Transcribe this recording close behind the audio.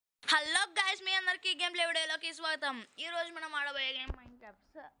Hello guys, మీ అందరికి game play వీడియోలోకి స్వాగతం. ఈ రోజు మనం ఆడబోయే game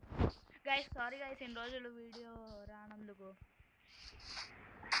Minecraft. Guys sorry guys, ఇన్ని రోజులు వీడియో రానందుకు.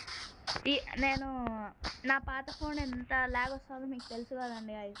 నేను నా పాత ఫోన్ ఎంత లాగ్ వస్తుందో మీకు తెలుసు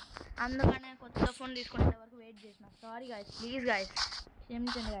కదండి గైస్. అందుకనే కొత్త ఫోన్ తీసుకునే వరకు వెయిట్ చేసిన. సారీ గైస్, ప్లీజ్ గైస్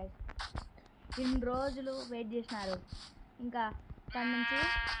క్షమించండి గైస్. ఇన్ని రోజులు వెయిట్ చేసినారు. ఇంకా దాని నుంచి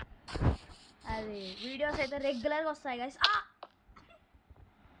అది వీడియోస్ అయితే రెగ్యులర్గా వస్తాయి గైస్.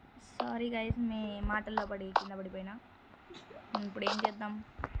 సారీ గైస్, మీ మాటల్లో పడి కింద పడిపోయినా. ఇప్పుడు ఏం చేద్దాం,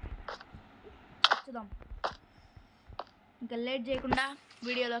 చూద్దాం. ఇంకా లేట్ చేయకుండా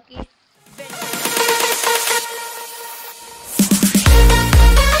వీడియోలోకి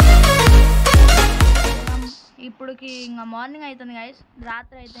ఇప్పుడుకి ఇంకా మార్నింగ్ అవుతుంది గైస్.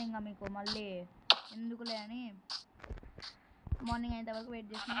 రాత్రి అయితే ఇంకా మీకు మళ్ళీ ఎందుకులే అని మార్నింగ్ అయితే వరకు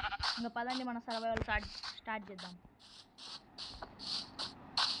వెయిట్ చేసిన. ఇంకా పదండి మన సర్వైవల్ స్టార్ట్ చేద్దాం.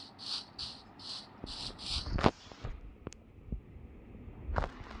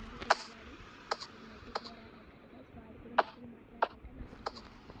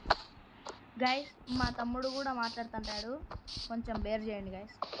 గైస్ మా తమ్ముడు కూడా మాట్లాడుతుంటాడు, కొంచెం బేర్ చేయండి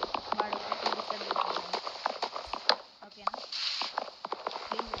గైస్. వాడు ఓకేనా,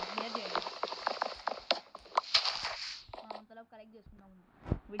 ప్లీజ్ బేర్ చేయండి. మనం అంతలోపు కలెక్ట్ చేసుకుందాం.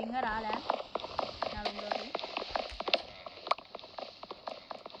 విడిగా రాలే నా రూమ్లోకి.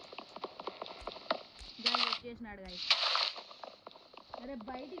 Guys వచ్చేసినాడు guys. అరే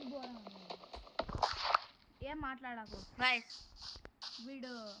బయటికి పోరా, ఏం మాట్లాడకు గైస్.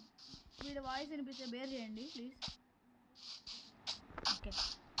 వీడు వాయిస్ వినిపిస్తే బేర్ చేయండి ప్లీజ్. ఓకే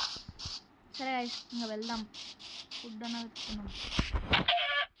సరే గైస్, ఇంకా వెళ్దాం. ఫుడ్ అన్న పెట్టుకుందాం.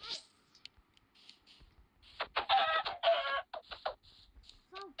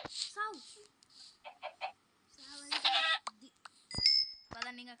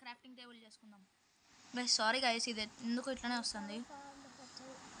 పదండి ఇంకా క్రాఫ్టింగ్ టేబుల్ చేసుకుందాం. గైస్ సారీ గైస్, ఇది ఎందుకు ఇట్లానే వస్తుంది.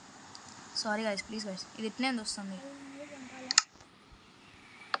 సారీ గైస్, ప్లీజ్ గైస్, ఇది ఇట్నే ఎందుకు వస్తుంది.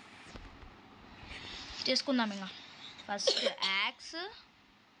 చేసుకుందాం ఇంకా. ఫస్ట్ యాక్స్,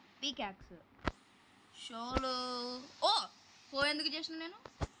 పీక్ యాక్స్, షోలు. ఎందుకు చేసిన నేను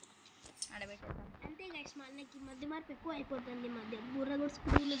ఆడబెట్టేద్దాం. అంతే గైస్, మా అన్నకి మధ్య మార్పు ఎక్కువ అయిపోతుంది. మధ్య బుర్ర కూడా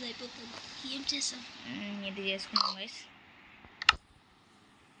స్కూల్లో అయిపోతుంది. ఏం చేస్తాం, ఇది చేసుకుందాం గైస్.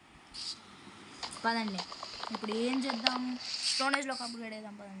 పదండి ఇప్పుడు ఏం చేద్దాం, స్టోనేజ్లో ఒక అప్గ్రేడ్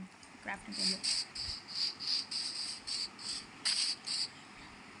వేద్దాం. పదండి క్రాఫ్టింగ్ టేబుల్.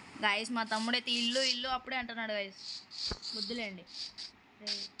 గైస్ మా తమ్ముడైతే ఇల్లు అప్పుడే అంటున్నాడు గైస్, బుద్ధిలేండి.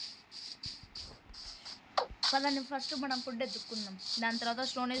 పదండి ఫస్ట్ మనం ఫుడ్ ఎత్తుక్కుందాం, దాని తర్వాత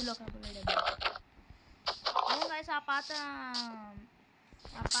స్టోనేజ్లో ఒక అప్గ్రేడ్ వేద్దాం. అవును గైస్, ఆ పాత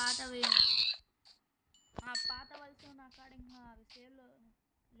వలస నా కాడ ఇంకా అవి సేవ్లో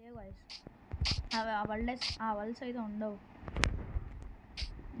లేవు గైస్. అవి ఆ వలస అయితే ఉండవు.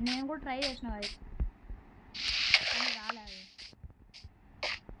 నేను కూడా ట్రై చేసిన గైస్, కానీ రాలేదు.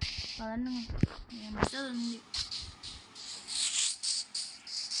 అదన్నీ ఏమంటుంది ఉంది.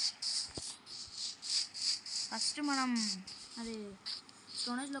 ఫస్ట్ మనం అది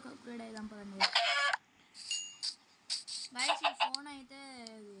స్టోరేజ్లోకి అప్గ్రేడ్ అయిదాం. పదండి గైస్, ఈ ఫోన్ అయితే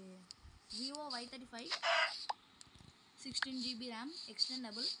Vivo Y35 16 GB RAM,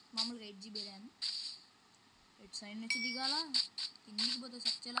 extendable, మామూలుగా 8 GB ర్యామ్. ఇటు సైడ్ నుంచి దిగాల, కిందికి పోతే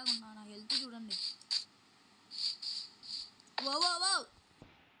సచ్చేలాగా ఉన్నా. నా హెల్త్ చూడండి. వో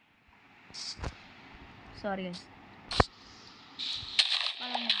సారీ గైస్.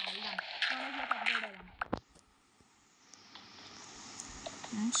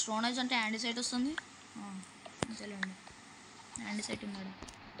 స్టోనేజ్ అంటే యాండిసైట్ వస్తుంది. తెలియండి, యాండిసైట్ ఉన్నాడు.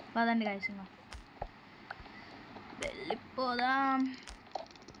 పదండి గైస్ ఇంకా వెళ్ళిపోదాం.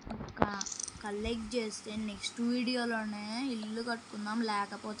 ఒక కలెక్ట్ చేస్తే నెక్స్ట్ వీడియోలోనే ఇల్లు కట్టుకుందాం.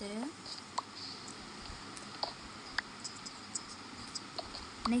 లేకపోతే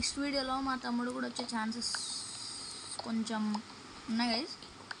నెక్స్ట్ వీడియోలో మా తమ్ముడు కూడా వచ్చే ఛాన్సెస్ కొంచెం ఉన్నాయి గైస్,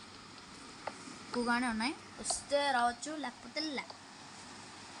 ఎక్కువగానే ఉన్నాయి. వస్తే రావచ్చు, లేకపోతే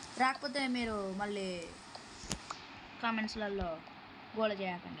రాకపోతే మీరు మళ్ళీ కామెంట్స్లలో గోల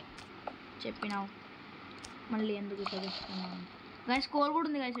చేయకండి. చెప్పినావు మళ్ళీ ఎందుకు ఇట్లా చేస్తున్నావు గైస్. కోల్ కూడా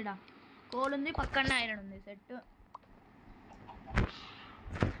ఉంది గైస్, ఇక్కడ కోల్ ఉంది, పక్కనే ఐరన్ ఉంది. సెట్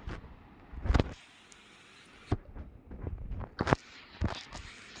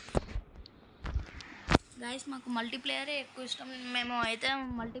గైస్, మాకు మల్టీప్లేయరే ఎక్కువ ఇష్టం. మేము అయితే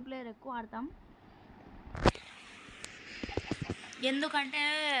మల్టీప్లేయర్ ఎక్కువ ఆడతాం, ఎందుకంటే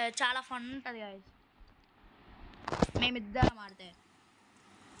చాలా ఫన్ ఉంటుంది గైస్. మేమిద్దరం ఆడితే,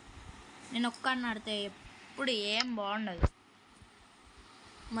 నేను ఒక్కడిని ఆడితే ఎప్పుడు ఏం బాగుండదు.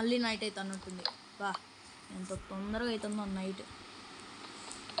 మళ్ళీ నైట్ అయితే అన్నట్టుంది. బా ఎంత తొందరగా అవుతుందో నైట్.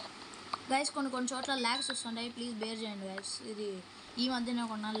 గైస్ కొన్ని చోట్ల ల్యాగ్స్ వస్తుంటాయి, ప్లీజ్ బేర్ చేయండి గైస్. ఇది ఈ మధ్యనే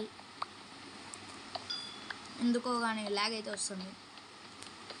కొన్నాళ్ళు ఎందుకో కానీ ల్యాగ్ అయితే వస్తుంది.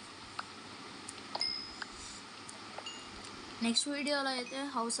 నెక్స్ట్ వీడియోలో అయితే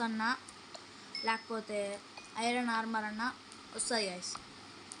హౌస్ అన్నా లేకపోతే ఐరన్ ఆర్మర్ అన్నా వస్తాయి గైస్.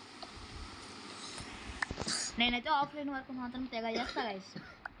 నేనైతే ఆఫ్లైన్ వరకు మాత్రం తెగ చేస్తా గైస్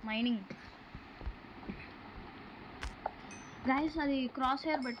మైనింగ్. గైస్ అది క్రాస్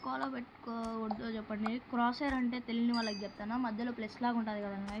హెయిర్ పెట్టుకోవాలో పెట్టుకోవద్దో చెప్పండి. క్రాస్ హెయిర్ అంటే తెలియని వాళ్ళకి చెప్తాను, మధ్యలో ప్లస్ లాగా ఉంటుంది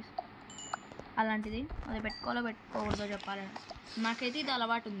కదా గైస్, అలాంటిది. అది పెట్టుకోవాలో పెట్టుకోకూడదో చెప్పాలి. నాకైతే ఇది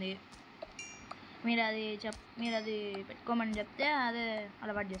అలవాటు ఉంది. మీరు అది పెట్టుకోమని చెప్తే అదే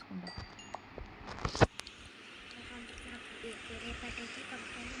అలవాటు చేసుకుంటారు.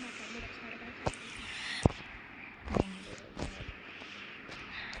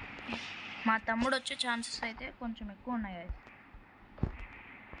 మా తమ్ముడు వచ్చే ఛాన్సెస్ అయితే కొంచెం ఎక్కువ ఉన్నాయి కదా.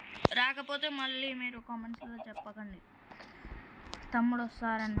 రాకపోతే మళ్ళీ మీరు కామెంట్స్లో చెప్పకండి తమ్ముడు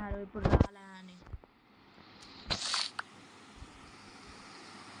వస్తారన్నారు ఇప్పుడు రాలే అని.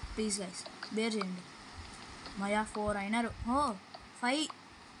 ప్లీజ్ గైస్ బేర్ చేయండి. మయా 4 అయినారు. 5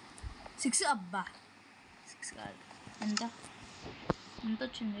 6 అబ్బా 6 కాదు, ఎంత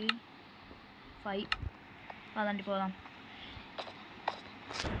వచ్చింది 5. పదండి పోదాం.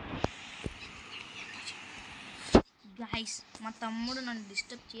 గైస్ మా తమ్ముడు నన్ను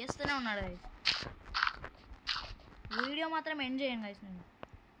డిస్టర్బ్ చేస్తూనే ఉన్నాడు గైస్. వీడియో మాత్రం ఎండ్ చేయను గైస్ నేను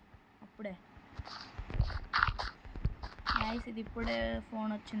అప్పుడే. గైస్ ఇది ఇప్పుడే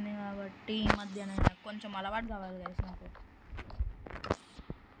ఫోన్ వచ్చింది కాబట్టి ఈ మధ్యన కొంచెం అలవాటు కావాలి గైస్ నాకు.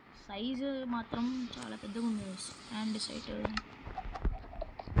 సైజు మాత్రం చాలా పెద్దగా ఉంది గైస్. హ్యాండ్ సైట్ ఇటు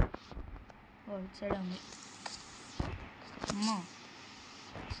సైడ్ ఉంది.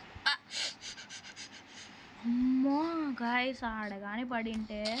 అమ్మో గాయస్ ఆడ కానీ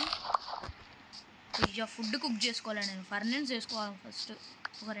పడింటే ఇక ఫుడ్ కుక్ చేసుకోవాలి. నేను ఫర్నెన్స్ చేసుకోవాలి ఫస్ట్.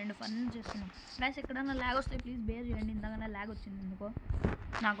 ఒక 2 ఫర్నెన్స్ చేసుకున్నాం గాయస్. ఎక్కడన్నా ల్యాగ్ వస్తే ప్లీజ్ బేర్ చేయండి. ఇంతకన్నా ల్యాగ్ వచ్చింది ఎందుకో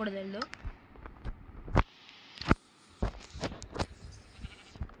నాకు కూడా తెలియదు.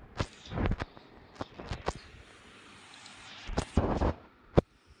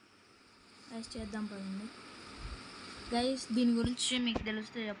 గైస్ చేద్దాం పదండి గైస్. దీని గురించి మీకు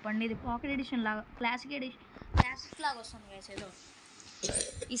తెలిస్తే చెప్పండి. ఇది పాకెట్ ఎడిషన్ లాగా క్లాసిక్ లాగా వస్తుంది గైస్. ఏదో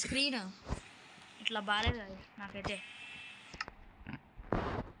ఈ స్క్రీన్ ఇట్లా బాగాలేదు గైస్ నాకైతే.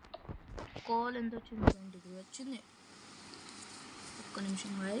 కోల్ ఎంత వచ్చింది? 22 వచ్చింది. ఒక్క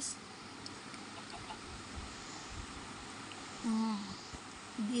నిమిషం గైస్.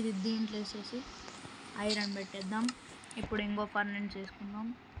 ఇది దీంట్లో వేసేసి ఐరన్ పెట్టేద్దాం. ఇప్పుడు ఇంకో ఫర్నెన్స్ చేసుకుందాం.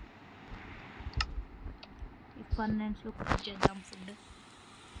 ఈ ఫర్నెన్స్లో కుక్ చేద్దాం ఫుడ్.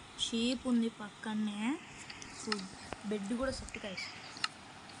 షీప్ ఉంది పక్కనే, ఫుడ్ బెడ్ కూడా సెట్ గైస్.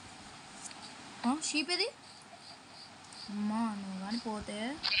 షీప్ ఏది? అమ్మా నువ్వు కానీ పోతే.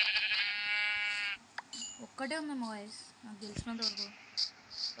 ఒక్కటే ఉందమ్మా గైస్ నాకు తెలిసినంత వరకు.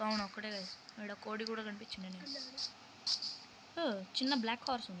 అవును ఒక్కటే గైస్. ఇక్కడ కోడి కూడా కనిపించింది. నేను చిన్న బ్లాక్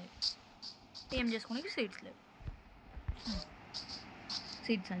హార్స్ ఉంది. ఏం చేసుకోనికి సీడ్స్ లేవు.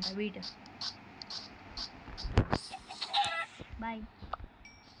 సీడ్స్ అంట వీట్. బాయ్.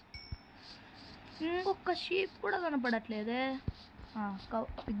 ఇంకొక షీప్ కూడా కనపడట్లేదే.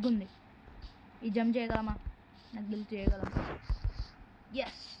 పిగ్ ఉంది. ఈ జంప్ చేయగలమా? నాకు బిల్ చేయగలం.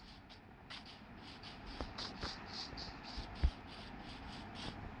 ఎస్.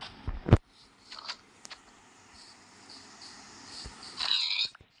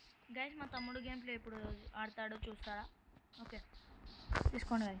 గైస్ మా తమ్ముడు గేమ్ ప్లే ఎప్పుడు ఆడతాడో చూస్తారా? ఓకే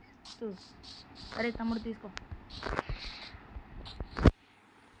తీసుకోండి గైస్. అరే తమ్ముడు తీసుకో.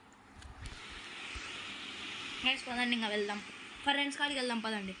 గైస్ పదండి ఇంకా వెళ్దాం. ఫ్రెండ్స్ కాడికి వెళ్దాం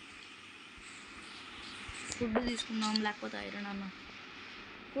పదండి. ఫుడ్ తీసుకుందాం లేకపోతే ఐరన్ అన్న.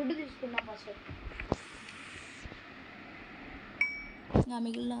 ఫుడ్ తీసుకుందాం ఫస్ట్. ఇంకా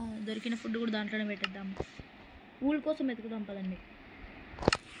మిగిలిన దొరికిన ఫుడ్ కూడా దాంట్లోనే పెట్టేద్దాం. ఊళ్ళ కోసం వెతుకుదాం పదండి.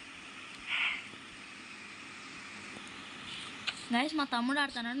 గైస్ మా తమ్ముడు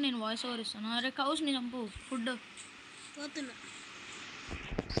ఆడుతున్నాడు, నేను వాయిస్ ఓవర్ ఇస్తాను. అరే కౌస్ నీ చంపు. ఫుడ్ పోతున్నా.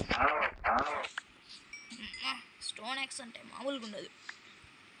 స్టోన్ ఎక్స్ అంటే మామూలుగా ఉండదు.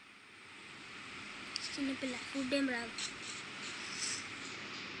 చిన్నపిల్ల ఫుడ్ ఏం రాదు.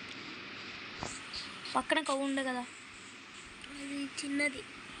 పక్కన కవ్వు ఉండే కదా, అది చిన్నది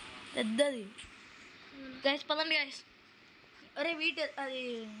పెద్దది. గైస్ పదండి గైస్. అరే వీట్ అది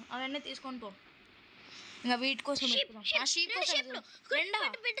అవన్నీ తీసుకొని పో. ఇంకా వీటి కోసం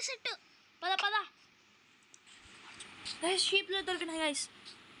పద పద గైస్. షీప్లో దొరికినాయి గైస్.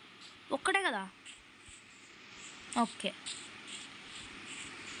 ఒక్కటే కదా. ఓకే,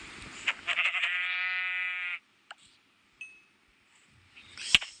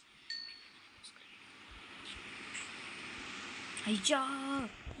 అయ్యా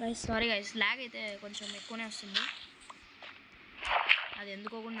గైస్ సారీ గైస్, ల్యాగ్ అయితే కొంచెం ఎక్కువనే వస్తుంది. అది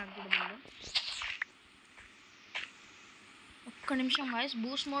ఎందుకో కూడా నాకు కూడా తెలియదు. ఒక్క నిమిషం గైస్,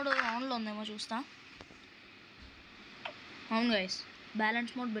 బూస్ట్ మోడ్ ఆన్లో ఉందేమో చూస్తా. అవును గైస్,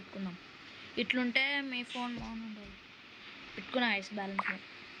 బ్యాలెన్స్ మోడ్ పెట్టుకుందాం. ఇట్లుంటే మీ ఫోన్ ఆన్ ఉంటుంది. పెట్టుకున్నా గైస్ బ్యాలెన్స్ మోడ్.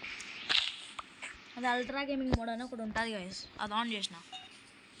 అది అల్ట్రా గేమింగ్ మోడ్ అని ఒకటి ఉంటుంది గైస్, అది ఆన్ చేసిన.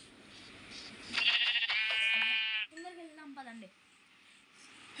 తొందరగా వెళ్దాం పదండి.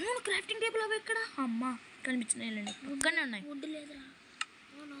 అవును, క్రాఫ్టింగ్ టేబుల్ అవి ఎక్కడ? అమ్మ కనిపించినాయి, వెళ్ళండి పక్కనే ఉన్నాయి. వుడ్ లేదురా.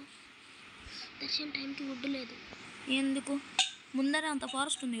 అవును, దర్శనం టైంకి వుడ్ లేదు. ఎందుకు? ముందరే అంత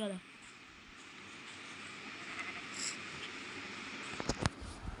ఫారెస్ట్ ఉంది కదా.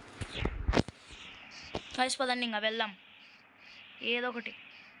 కలిసి పదండి, ఇంకా వెళ్దాం. ఏదో ఒకటి,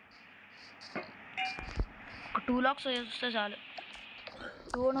 ఒక 2 లాక్స్ వస్తే చాలు.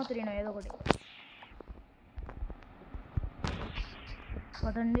 2 3 ఏదో ఒకటి.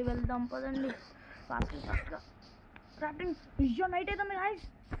 పదండి వెళ్దాం, పదండి ఫాస్ట్గా. క్రాఫ్టింగ్, అయ్యో నైట్ అవుతుంది గాయ్స్.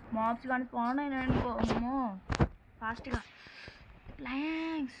 మాబ్స్ కానీ స్పాన్ అయినాయి అనుకో, అమ్మో ఫాస్ట్గా.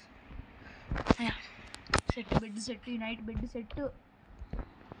 ప్లాంక్స్ అయ్యా, సెట్ బెడ్ సెట్, ఈ నైట్ బెడ్ సెట్.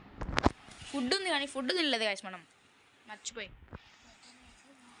 ఫుడ్ ఉంది కానీ ఫుడ్ తినలేదు గాయ్స్ మనం, మర్చిపోయి.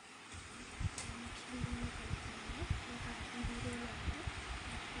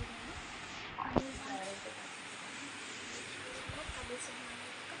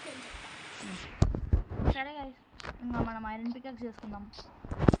 సరే గాయ్స్, ఇంకా మనం ఐరన్ పికాక్స్ చేసుకుందాం.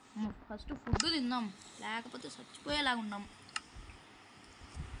 ఫస్ట్ ఫుడ్ తిందాం, లేకపోతే చచ్చిపోయేలాగా ఉన్నాం.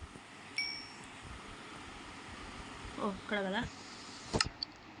 ఓ ఇక్కడ కదా.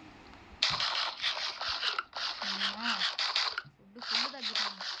 ఫుడ్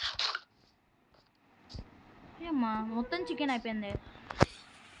తగ్గుతుంది. ఏమ్మా మొత్తం చికెన్ అయిపోయింది.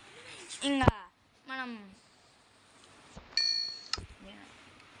 ఇంకా మనం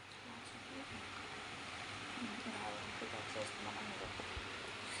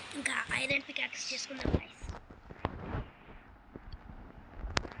ఇంకా ఐరన్ పికాక్స్ చేసుకుందాం గైస్.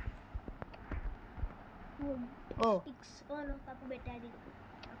 ఓ స్టిక్స్ తప్పు పెట్టాడు.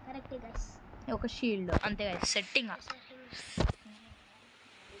 కరెక్టే గైస్, ఒక షీల్డ్ అంతే గైస్. సెట్టింగ్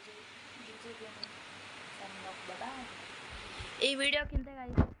ఈ వీడియోకి ఇంతే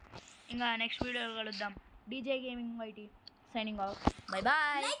గైస్. ఇంకా నెక్స్ట్ వీడియోలో కలుద్దాం. DJ gaming YT signing off. Bye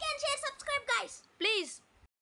bye. Like and share, subscribe guys please.